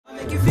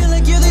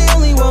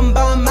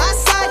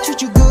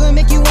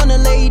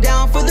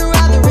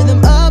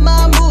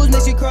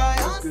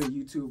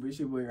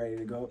your boy ready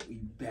to go. We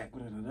back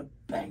with another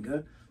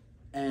banger.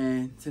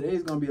 And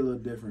today's gonna be a little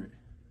different.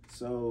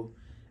 So,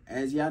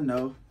 as y'all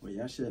know, well,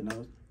 y'all should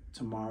know,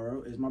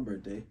 tomorrow is my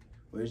birthday.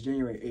 Well, it's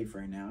January 8th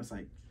right now. It's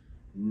like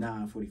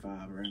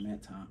 9:45 around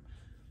that time.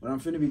 What I'm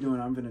finna be doing,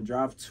 I'm finna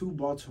drive to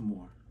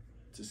Baltimore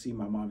to see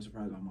my mom,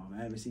 surprise my mom.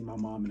 I haven't seen my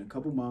mom in a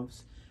couple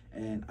months,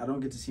 and I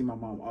don't get to see my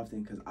mom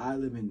often because I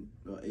live in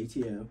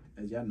ATL,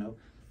 as y'all know,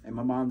 and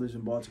my mom lives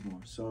in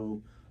Baltimore.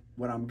 So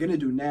what I'm gonna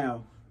do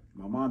now,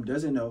 my mom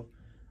doesn't know,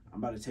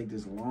 I'm about to take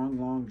this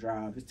long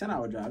drive. It's a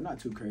 10-hour drive, not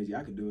too crazy,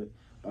 I could do it.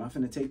 But I'm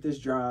finna take this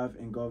drive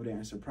and go over there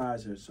and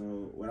surprise her.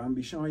 So what I'm gonna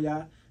be showing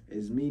y'all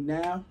is me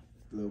now,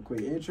 a little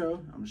quick intro.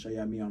 I'm gonna show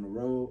y'all me on the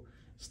road,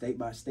 state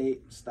by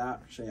state,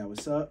 stop, show y'all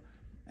what's up.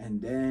 And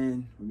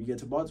then when we get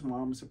to Baltimore,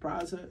 I'm gonna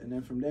surprise her. And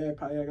then from there,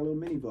 probably like a little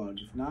mini vlog.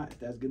 If not, if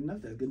that's good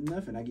enough, that's good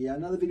enough. And I give y'all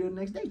another video the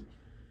next day.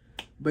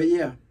 But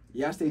yeah,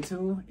 y'all stay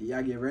tuned and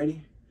y'all get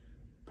ready.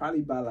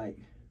 Probably by like,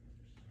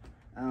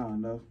 I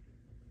don't know,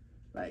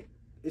 like,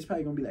 it's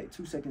probably gonna be like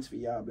 2 seconds for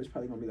y'all, but it's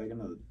probably gonna be like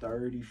another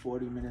 30,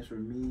 40 minutes for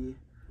me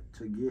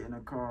to get in a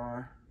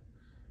car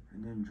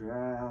and then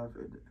drive.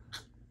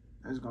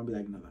 That's gonna be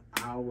like another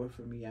hour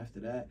for me after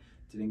that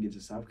to then get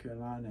to South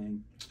Carolina.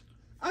 And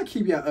I'll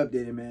keep y'all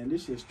updated, man.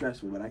 This shit's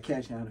stressful, but I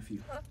catch y'all in a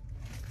few.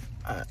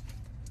 All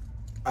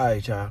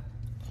right, y'all.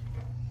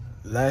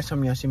 Last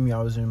time y'all seen me,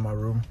 I was in my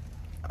room.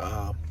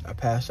 I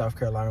passed South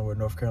Carolina with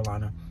North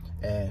Carolina,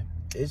 and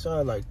it's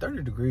like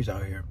 30 degrees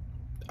out here.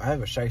 I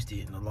have a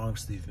shiesty and a long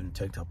sleeve and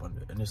tank top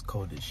under, and it's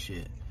cold as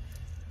shit.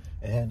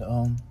 And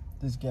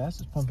this gas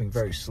is pumping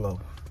very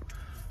slow.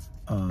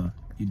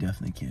 You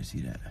definitely can't see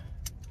that.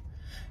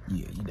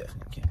 Yeah, you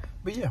definitely can.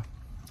 But yeah,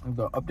 I'm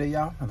gonna update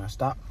y'all when I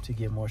stop to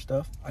get more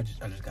stuff. I just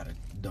got a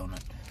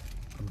donut.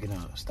 I'm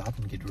gonna stop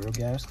and get real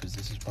gas because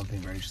this is pumping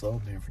very slow.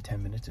 I've been here for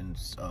 10 minutes and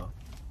it's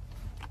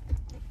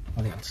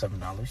only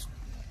 $7.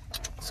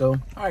 So,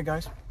 all right,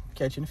 guys,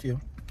 catch you in a few.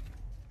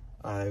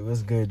 All right,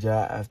 what's good,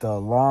 y'all? After a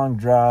long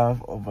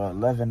drive over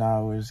 11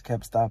 hours,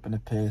 kept stopping to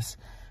piss.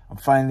 I'm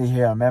finally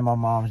here. I'm at my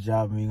mom's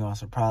job, and we're gonna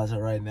surprise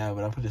her right now.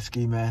 But I put a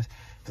ski mask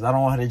because I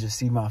don't want her to just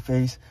see my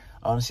face.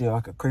 I want to see if I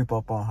could creep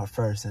up on her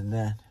first, and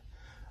then.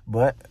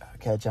 But I'll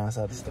catch y'all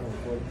inside the store.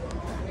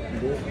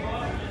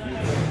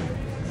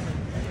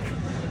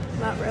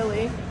 Not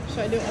really. Should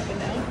I do it up and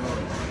down?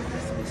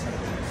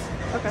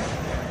 Okay.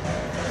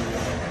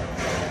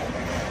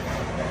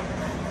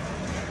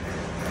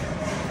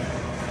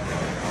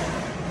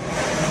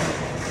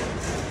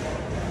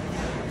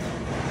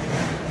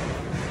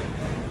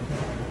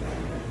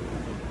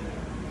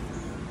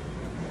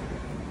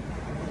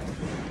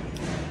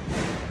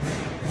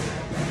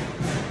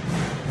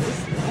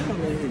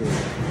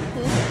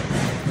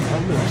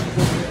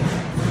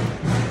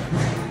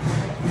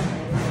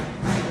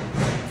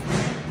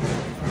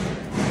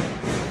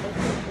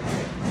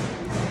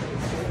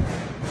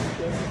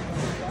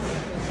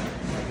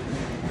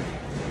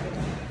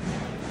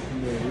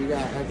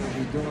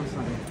 Doing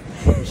something,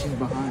 but she's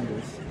behind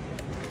us.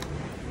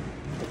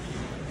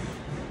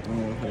 I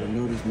don't want her to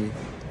notice me.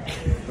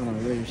 Hold on,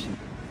 where is she?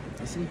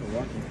 I see her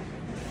walking.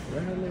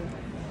 Where her live?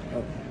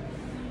 Oh,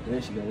 there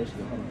she go. There she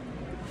go. Hold on.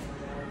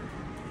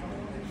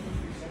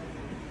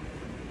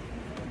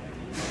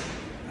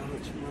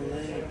 Ouch, my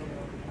leg.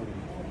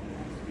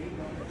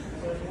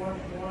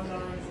 Hold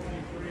on.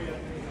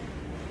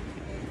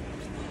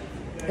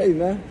 Hey,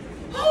 man.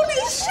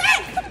 Holy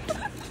shit!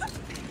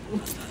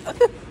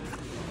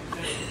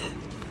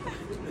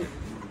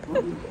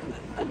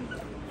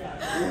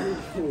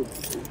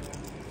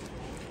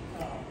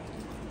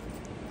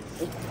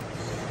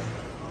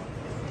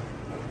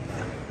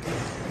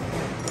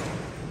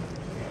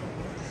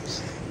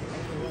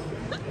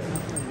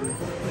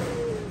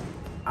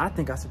 I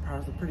think I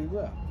surprised her pretty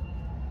well.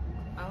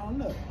 I don't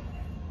know.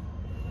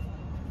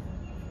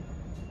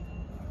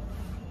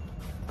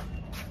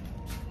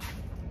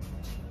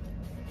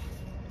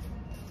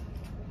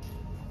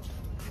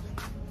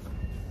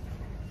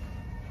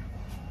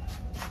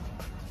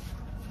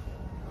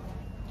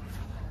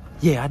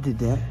 Yeah, I did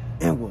that.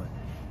 And what?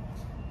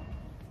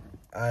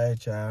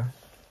 Alright, y'all.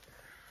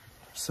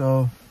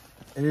 So,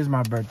 it is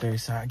my birthday,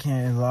 so I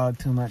can't vlog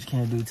too much,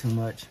 can't do too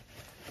much.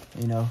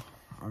 You know,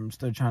 I'm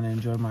still trying to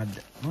enjoy my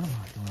day. What am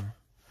I doing?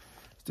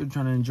 Still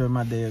trying to enjoy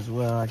my day as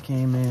well. I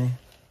came in,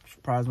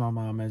 surprised my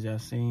mom, as y'all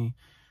seen.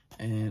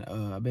 And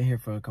I've been here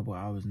for a couple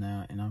hours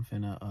now, and I'm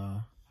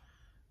finna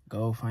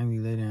go finally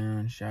lay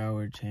down,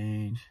 shower,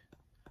 change.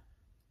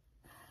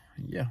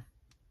 Yeah.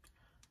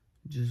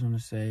 Just want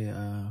to say,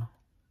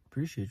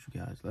 appreciate you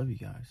guys, love you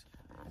guys,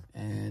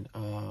 and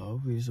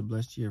hopefully it's a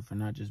blessed year for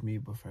not just me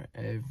but for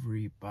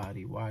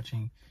everybody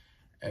watching,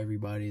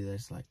 everybody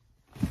that's like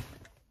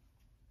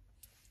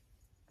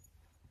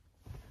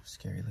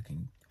scary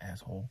looking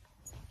asshole.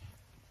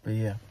 But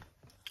yeah,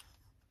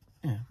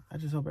 I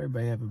just hope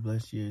everybody have a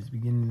blessed year. It's the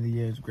beginning of the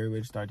year. It's a great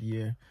way to start the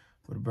year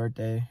with a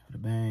birthday, with a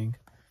bang.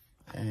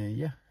 And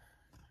yeah,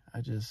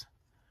 I just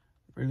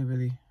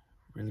really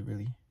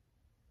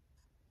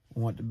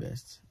want the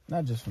best,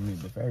 not just for me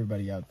but for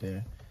everybody out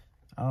there.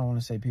 I don't want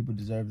to say people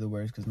deserve the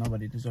worst, because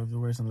nobody deserves the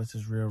worst unless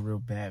it's real, real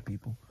bad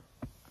people.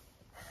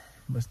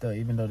 But still,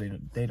 even though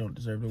they don't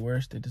deserve the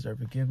worst, they deserve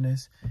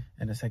forgiveness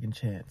and a second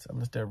chance.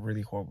 Unless they're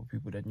really horrible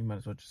people, then you might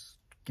as well just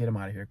get them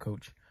out of here,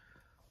 coach.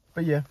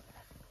 But yeah.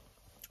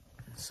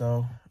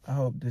 So I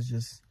hope this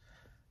just,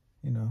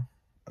 you know,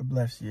 a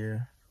blessed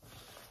year,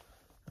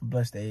 a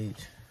blessed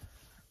age.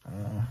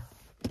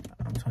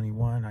 I'm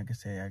 21. Like I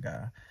say, I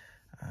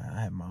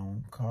have my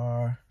own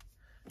car.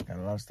 Got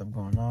a lot of stuff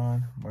going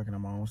on. I'm working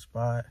on my own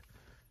spot.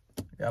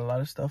 Got a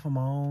lot of stuff on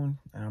my own,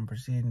 and I'm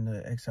proceeding to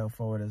excel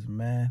forward as a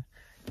man.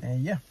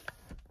 And yeah,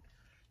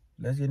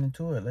 let's get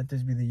into it. Let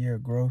this be the year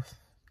of growth,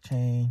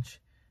 change,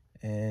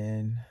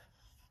 and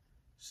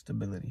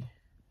stability.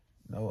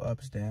 No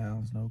ups,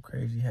 downs, no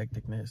crazy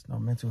hecticness, no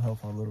mental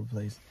health all over the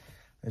place.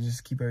 Let's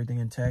just keep everything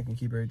intact and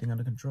keep everything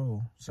under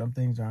control. Some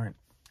things aren't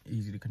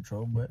easy to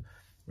control, but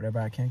whatever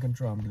I can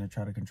control, I'm going to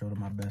try to control to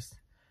my best.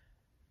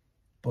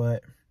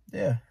 But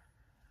yeah,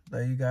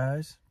 love you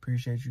guys.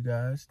 Appreciate you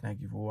guys.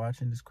 Thank you for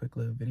watching this quick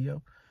little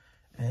video.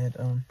 And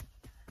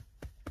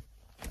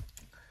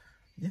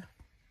yeah,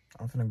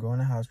 I'm finna go in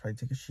the house, probably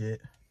take a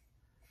shit,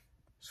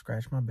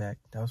 scratch my back.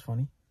 That was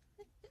funny.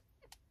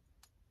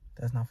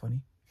 That's not funny.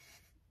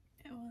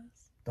 It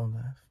was. Don't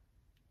laugh.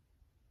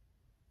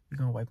 You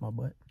gonna wipe my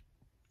butt?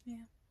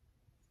 Yeah.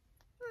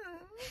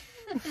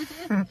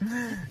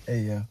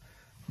 Hey, yo.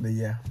 But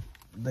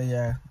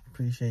yeah,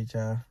 appreciate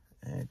y'all.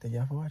 And thank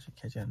y'all for watching.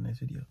 Catch y'all in the next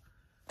video.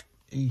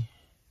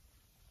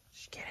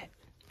 Just get it.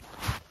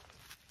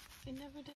 It never did.